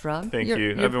impressed, Rob. Thank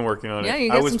you. I've been working on yeah, it.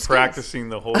 you I got was some skills. practicing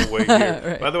the whole way here.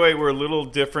 Right. By the way, we're a little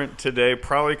different today,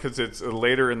 probably because it's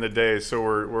later in the day, so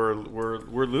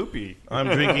we're loopy. I'm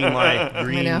drinking my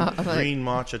green know, I'm like- green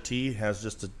matcha tea. Has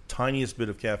just the tiniest bit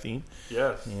of caffeine,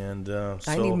 Yes. and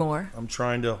I need more. I'm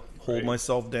trying to hold Great.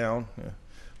 myself down. Yeah.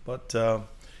 But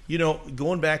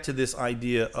going back to this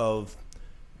idea of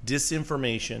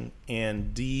disinformation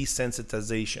and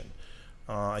desensitization.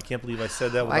 I can't believe I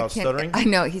said that without stuttering. I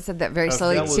know, he said that very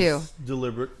slowly That too. was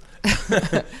deliberate.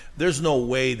 There's no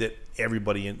way that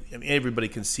everybody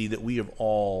can see that we have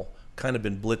all kind of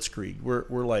been blitzkrieg.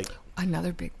 We're like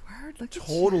Another big word. Look at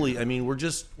totally. I mean, we're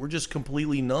just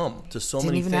completely numb to so you. Didn't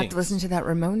many even things. have to listen to that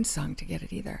Ramones song to get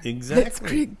it either.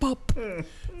 Exactly. Blitzkrieg Pop.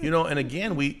 And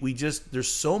again, we just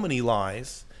there's so many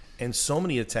lies and so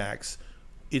many attacks.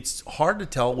 It's hard to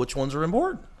tell which ones are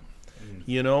important.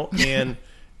 And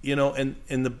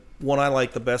the one I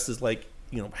like the best is like,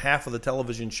 half of the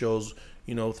television shows,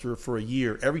 for a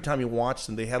year, every time you watch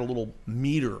them, they had a little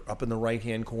meter up in the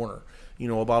right-hand corner,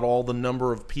 about all the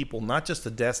number of people, not just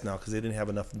the deaths now, because they didn't have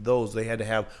enough of those. They had to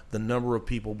have the number of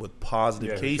people with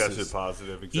positive Who cases. tested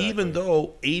positive, exactly. Even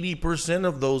though 80%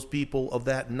 of those people of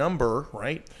that number,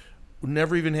 right,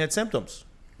 never even had symptoms.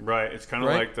 Right. It's kind of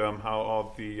Right? like how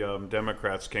all the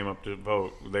Democrats came up to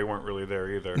vote. They weren't really there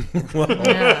either.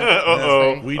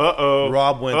 Uh-oh.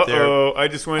 Rob went there. I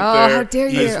just went Oh, there. how dare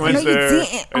you. I just Oh, went no, you there.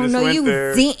 didn't. I Oh, just no, went you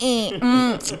there.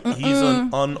 didn't. He's on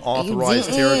unauthorized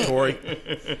You territory.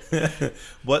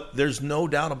 But there's no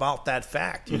doubt about that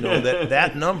fact.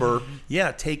 That number,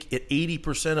 take it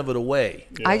 80% of it away.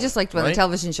 I just liked when Right? the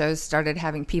television shows started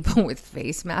having people with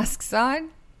face masks on.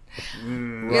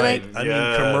 Right. like- I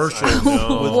Yes, mean, commercials I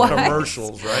know. with What?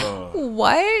 commercials, right?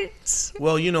 What?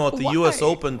 Well, at the Why? U.S.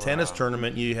 Open tennis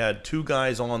tournament, you had two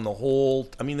guys on the whole.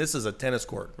 I mean, this is a tennis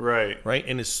court. Right. Right,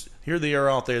 and here they are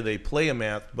out there. They play a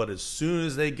mask, but as soon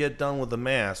as they get done with the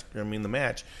match,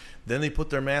 then they put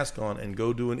their mask on and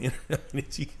go do an interview.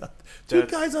 You got two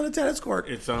guys on a tennis court.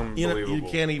 It's unbelievable. You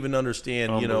can't even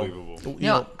understand. Unbelievable.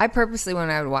 No, I purposely, when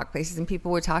I would walk places and people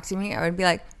would talk to me, I would be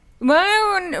like,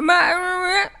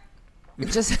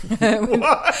 just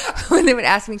when they would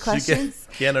ask me you questions.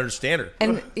 can't understand her.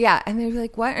 And and they'd be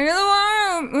like, "What?"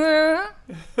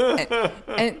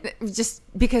 And just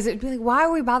because it'd be like, "Why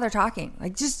would we bother talking?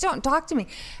 Like, just don't talk to me."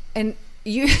 And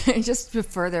you just to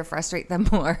further frustrate them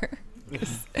more,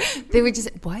 they would just,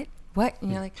 "What? What?"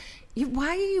 And you're like, "Why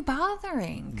are you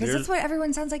bothering?" Because that's what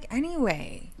everyone sounds like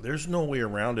anyway. There's no way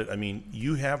around it. I mean,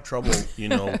 you have trouble,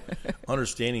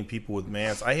 understanding people with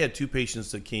masks. I had two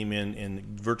patients that came in and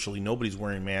virtually nobody's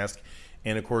wearing masks,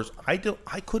 and of course, I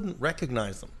couldn't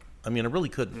recognize them. I mean, I really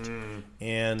couldn't,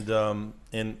 and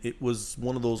it was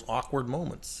one of those awkward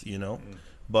moments,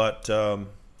 But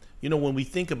when we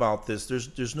think about this,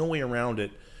 there's no way around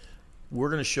it. We're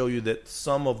going to show you that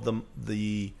some of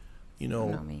the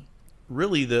Not me.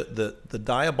 really the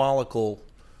diabolical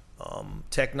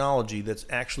technology that's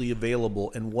actually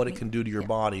available and what it can do to your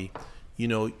body,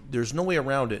 there's no way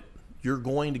around it. You're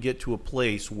going to get to a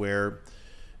place where,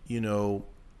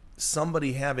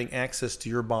 somebody having access to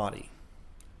your body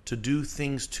to do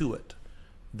things to it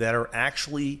that are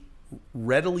actually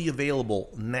readily available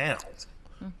now.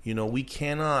 We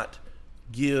cannot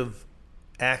give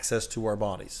access to our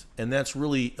bodies, and that's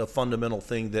really a fundamental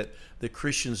thing that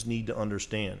Christians need to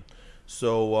understand.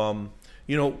 So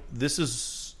this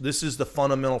is the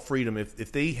fundamental freedom.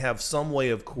 If they have some way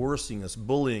of coercing us,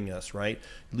 bullying us, right,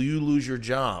 you lose your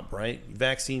job, right,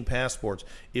 vaccine passports,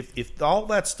 if all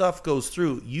that stuff goes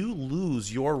through, you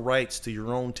lose your rights to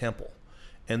your own temple,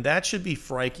 and that should be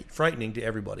frightening to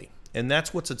everybody. And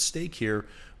that's what's at stake here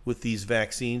with these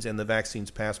vaccines and the vaccines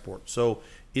passport. So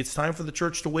it's time for the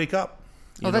church to wake up.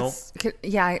 I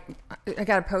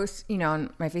got a post,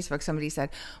 on my Facebook. Somebody said,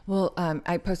 well,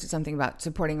 I posted something about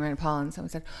supporting Rand Paul, and someone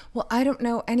said, well, I don't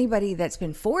know anybody that's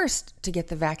been forced to get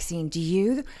the vaccine. Do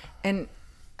you? And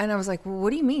I was like, well,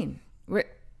 what do you mean?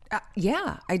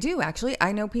 Yeah, I do, actually.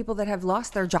 I know people that have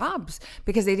lost their jobs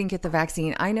because they didn't get the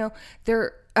vaccine. I know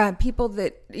there are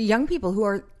young people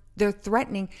who they're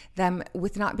threatening them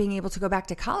with not being able to go back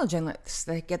to college unless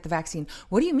they get the vaccine.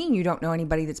 What do you mean you don't know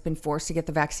anybody that's been forced to get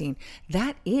the vaccine?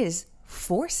 That is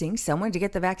forcing someone to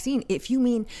get the vaccine. If you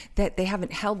mean that they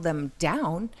haven't held them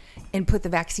down and put the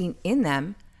vaccine in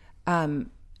them,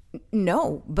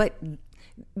 no, but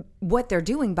what they're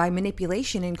doing by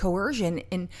manipulation and coercion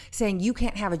and saying you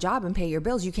can't have a job and pay your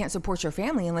bills, you can't support your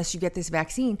family unless you get this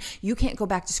vaccine, you can't go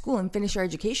back to school and finish your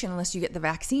education unless you get the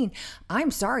vaccine. I'm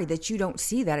sorry that you don't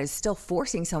see that as still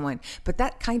forcing someone, but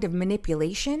that kind of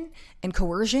manipulation and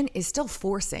coercion is still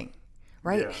forcing.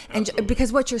 Right. Yeah, and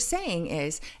because what you're saying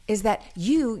is that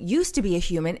you used to be a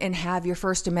human and have your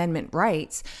First Amendment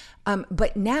rights.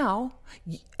 But now,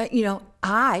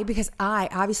 because I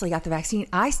obviously got the vaccine,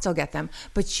 I still get them,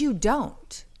 but you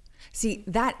don't. See,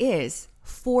 that is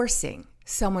forcing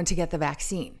someone to get the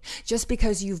vaccine. Just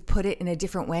because you've put it in a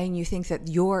different way and you think that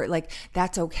you're like,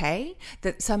 that's okay,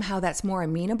 that somehow that's more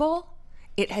amenable,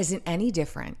 it isn't any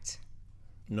different.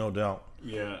 No doubt.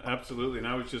 Yeah, absolutely. And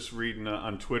I was just reading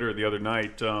on Twitter the other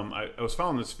night. I was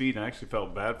following this feed, and I actually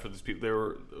felt bad for these people. There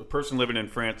were a person living in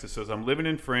France that says, "I'm living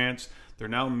in France. They're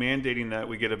now mandating that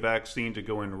we get a vaccine to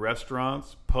go in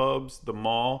restaurants, pubs, the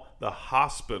mall, the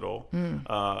hospital,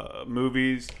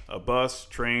 movies, a bus,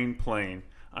 train, plane.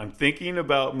 I'm thinking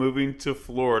about moving to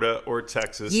Florida or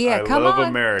Texas. Yeah, I come love on.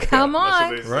 America." Come That's on.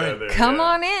 what they said Right. there, Come yeah.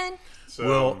 on in. So,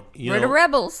 Well, We're the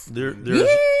rebels. there's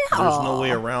Yeehaw. no way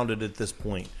around it at this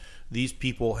point. These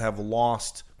people have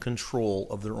lost control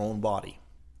of their own body.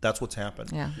 That's what's happened.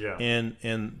 Yeah. Yeah.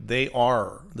 And they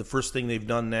are, the first thing they've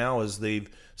done now is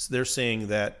they're saying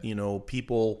that,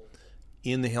 people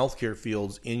in the healthcare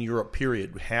fields in Europe,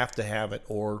 period, have to have it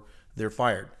or they're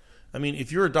fired. I mean,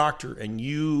 if you're a doctor and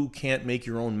you can't make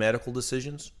your own medical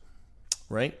decisions,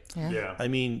 right? yeah. I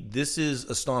mean, this is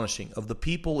astonishing. Of the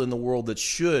people in the world that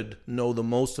should know the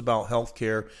most about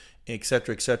healthcare, et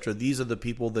cetera, these are the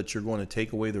people that you're going to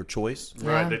take away their choice.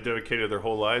 Right. Yeah. They dedicated their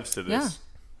whole lives to this.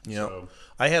 So,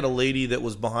 I had a lady that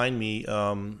was behind me,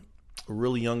 a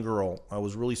really young girl. I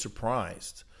was really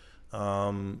surprised,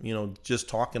 just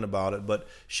talking about it. But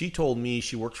she told me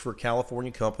she works for a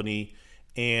California company,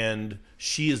 and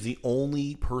she is the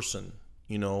only person,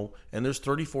 and there's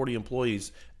 30, 40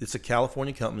 employees. It's a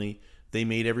California company. They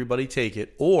made everybody take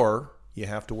it, or you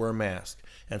have to wear a mask.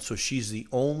 And so she's the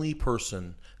only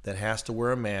person that has to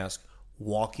wear a mask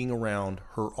walking around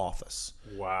her office.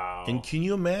 wow. And can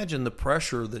you imagine the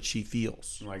pressure that she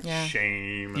feels? Like Yeah.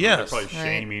 shame. And Yes. they're probably Right.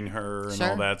 shaming her and Sure.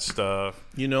 all that stuff.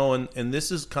 And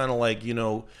this is kind of like,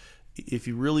 if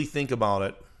you really think about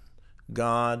it,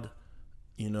 God,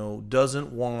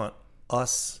 doesn't want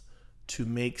us to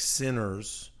make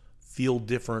sinners feel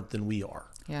different than we are.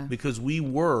 Yeah. Because we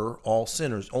were all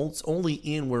sinners. It's only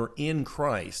we're in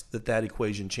Christ that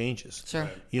equation changes. Sure.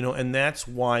 And that's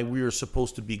why we are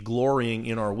supposed to be glorying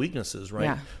in our weaknesses, right?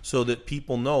 Yeah. So that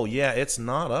people know, it's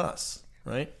not us,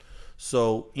 right?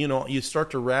 So, you start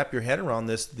to wrap your head around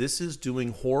this. This is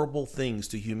doing horrible things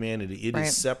to humanity. It Right.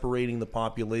 is separating the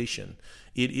population.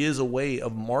 It is a way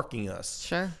of marking us,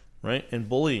 Sure. right? And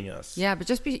bullying us. Yeah, but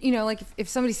just be, like if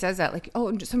somebody says that, like,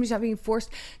 oh, somebody's not being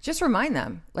forced, just remind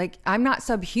them, like, I'm not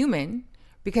subhuman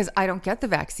because I don't get the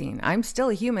vaccine. I'm still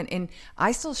a human and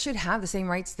I still should have the same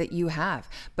rights that you have.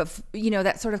 But,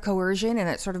 that sort of coercion and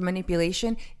that sort of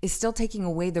manipulation is still taking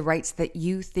away the rights that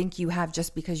you think you have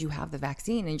just because you have the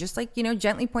vaccine. And just like,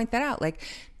 gently point that out. Like,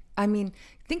 I mean,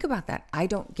 think about that. I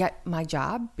don't get my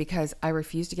job because I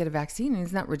refuse to get a vaccine. And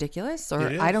isn't that ridiculous? Or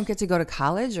It is. I don't get to go to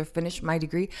college or finish my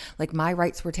degree. Like my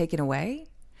rights were taken away.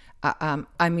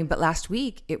 But last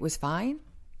week it was fine.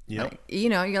 Yep.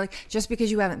 You're like, just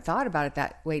because you haven't thought about it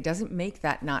that way doesn't make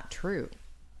that not true.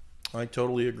 I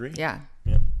totally agree. Yeah.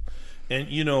 Yeah.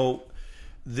 And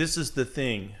this is the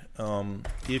thing.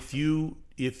 If you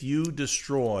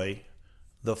destroy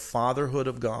the fatherhood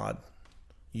of God,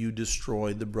 you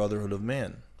destroy the brotherhood of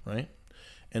man, right?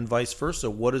 And vice versa.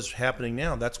 What is happening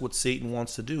now? That's what Satan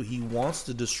wants to do. He wants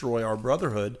to destroy our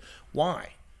brotherhood.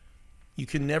 Why? You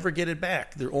can never get it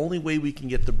back. The only way we can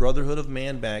get the brotherhood of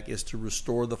man back is to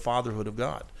restore the fatherhood of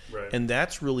God. Right. And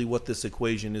that's really what this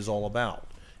equation is all about.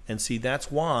 And see,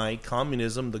 that's why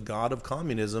communism, the god of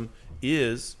communism,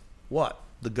 is what?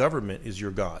 The government is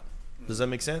your god. Does that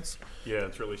make sense? Yeah,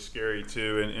 it's really scary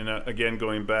too. And again,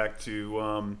 going back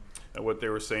to what they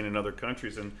were saying in other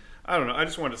countries, and I don't know, I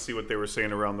just wanted to see what they were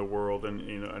saying around the world.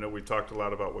 And I know we talked a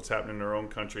lot about what's happening in our own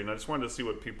country, and I just wanted to see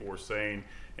what people were saying.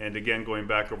 And again, going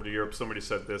back over to Europe, somebody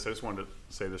said this. I just wanted to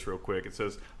say this real quick. It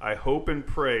says, "I hope and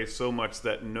pray so much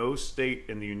that no state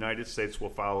in the United States will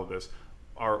follow this.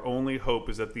 Our only hope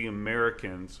is that the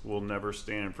Americans will never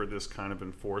stand for this kind of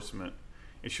enforcement.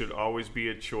 It should always be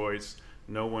a choice.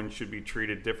 No one should be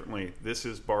treated differently. This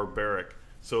is barbaric."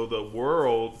 So the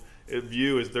world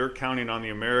view is they're counting on the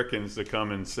Americans to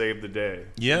come and save the day.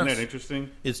 Yes. Isn't that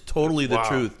interesting? It's totally the Wow.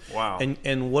 truth. Wow.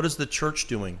 And what is the church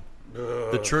doing?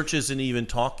 The church isn't even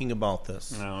talking about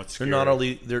this. No, it's They're not scary.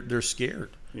 only they're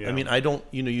scared. Yeah. I mean, I don't.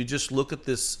 You just look at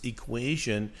this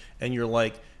equation and you're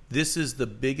like, this is the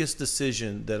biggest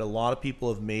decision that a lot of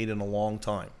people have made in a long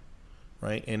time,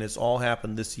 right? And it's all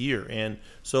happened this year. And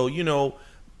so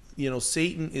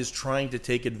Satan is trying to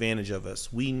take advantage of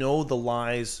us. We know the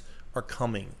lies are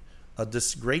coming.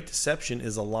 This great deception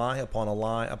is a lie upon a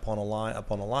lie upon a lie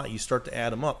upon a lie. You start to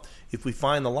add them up. If we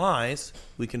find the lies,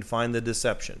 we can find the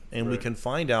deception, and we can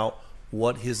find out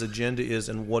what his agenda is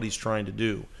and what he's trying to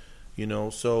do.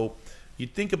 So you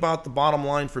think about the bottom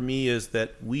line for me is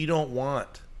that we don't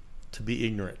want to be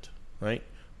ignorant, right?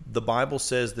 The Bible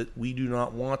says that we do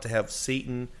not want to have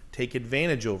Satan take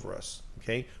advantage over us.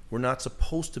 Okay, we're not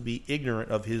supposed to be ignorant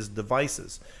of his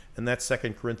devices, and that's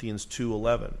 2 Corinthians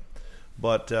 2:11.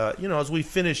 But, as we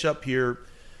finish up here,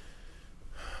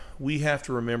 we have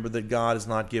to remember that God has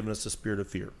not given us a spirit of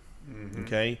fear,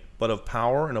 okay, but of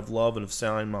power and of love and of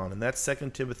sound mind. And that's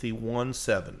 2 Timothy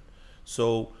 1:7.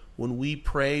 So when we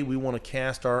pray, we want to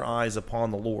cast our eyes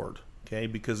upon the Lord, okay,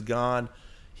 because God,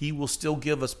 he will still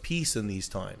give us peace in these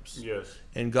times. Yes.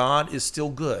 And God is still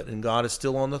good, and God is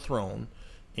still on the throne.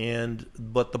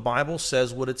 But the Bible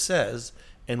says what it says,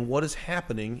 and what is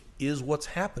happening is what's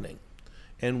happening.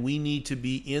 And we need to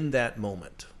be in that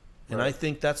moment. And I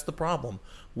think that's the problem.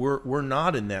 We're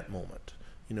not in that moment,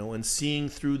 and seeing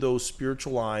through those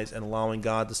spiritual eyes and allowing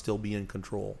God to still be in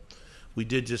control. We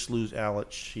did just lose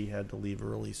Alex. She had to leave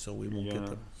early, so we won't get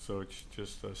to. So it's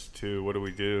just us two. What do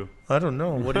we do? I don't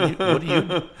know. What do you?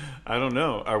 I don't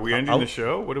know. Are we ending the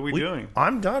show? What are we doing?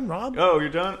 I'm done, Rob. Oh, you're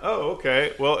done? Oh,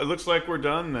 okay. Well, it looks like we're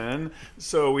done then.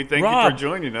 So we thank you Rob, for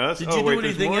joining us. Did you do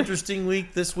anything interesting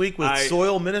this week with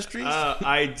Soil Ministries?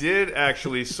 I did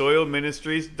actually.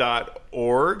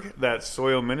 Soilministries.org. That's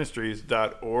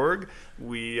soilministries.org.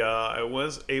 I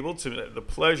was able the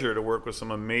pleasure to work with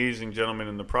some amazing gentlemen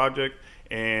in the project,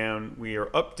 and we are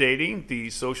updating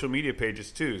the social media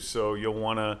pages too. So you'll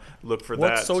want to look for that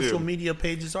too. What social media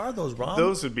pages are those, Rob?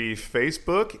 Those would be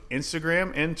Facebook,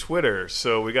 Instagram, and Twitter.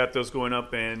 So we got those going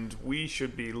up, and we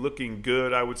should be looking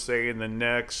good, I would say,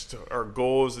 our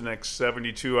goal is the next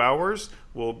 72 hours.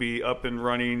 We'll be up and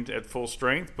running at full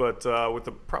strength, but with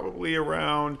probably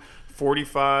around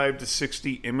 45 to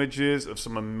 60 images of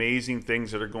some amazing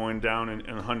things that are going down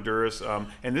in Honduras.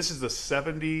 And this is the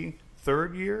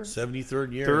 73rd year?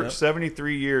 73rd year.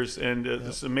 73 years. And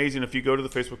it's amazing. If you go to the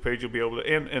Facebook page, you'll be able to,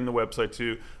 and the website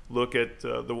too, look at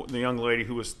the young lady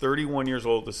who was 31 years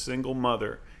old, the single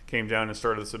mother, came down and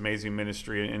started this amazing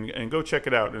ministry, and go check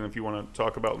it out. And if you want to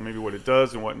talk about maybe what it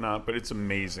does and whatnot, but it's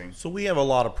amazing. So we have a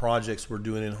lot of projects we're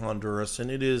doing in Honduras,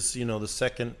 and it is, the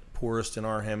second poorest in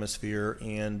our hemisphere.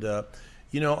 And,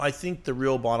 I think the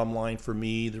real bottom line for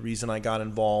me, the reason I got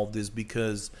involved is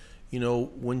because,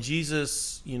 when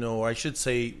Jesus, I should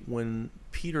say when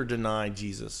Peter denied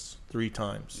Jesus 3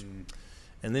 times,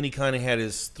 and then he kind of had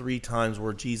his 3 times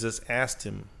where Jesus asked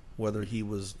him whether he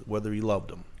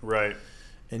loved him. Right.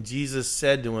 And Jesus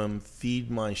said to him, "Feed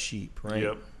my sheep," right?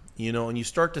 Yep. And you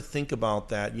start to think about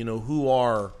that, who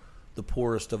are the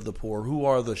poorest of the poor? Who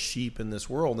are the sheep in this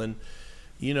world? And,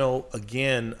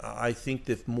 again, I think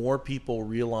that if more people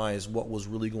realize what was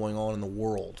really going on in the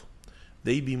world,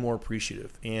 they'd be more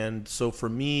appreciative. And so for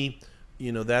me,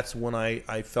 that's when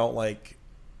I felt like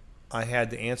I had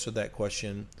to answer that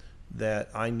question, that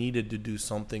I needed to do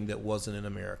something that wasn't in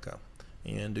America,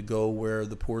 and to go where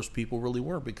the poorest people really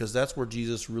were, because that's where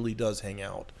Jesus really does hang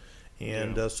out.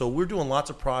 And so we're doing lots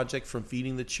of projects, from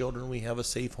feeding the children. We have a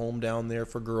safe home down there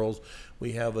for girls.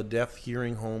 We have a deaf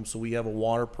hearing home. So we have a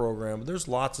water program. There's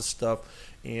lots of stuff,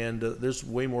 and there's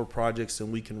way more projects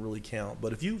than we can really count.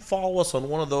 But if you follow us on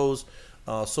one of those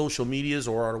social medias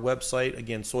or our website,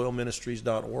 again,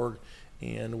 soilministries.org,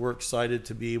 and we're excited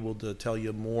to be able to tell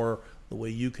you more the way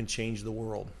you can change the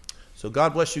world. So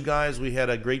God bless you guys. We had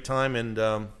a great time, and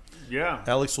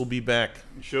Alex will be back.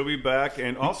 She'll be back.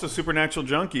 And also Supernatural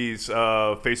Junkies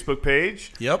Facebook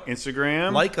page,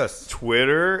 Instagram, like us,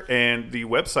 Twitter, and the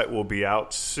website will be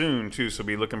out soon too, so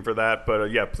be looking for that.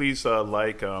 But please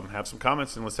have some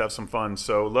comments, and let's have some fun.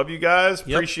 So love you guys.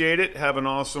 Appreciate it. Have an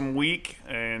awesome week,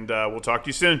 and we'll talk to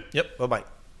you soon. Bye-bye.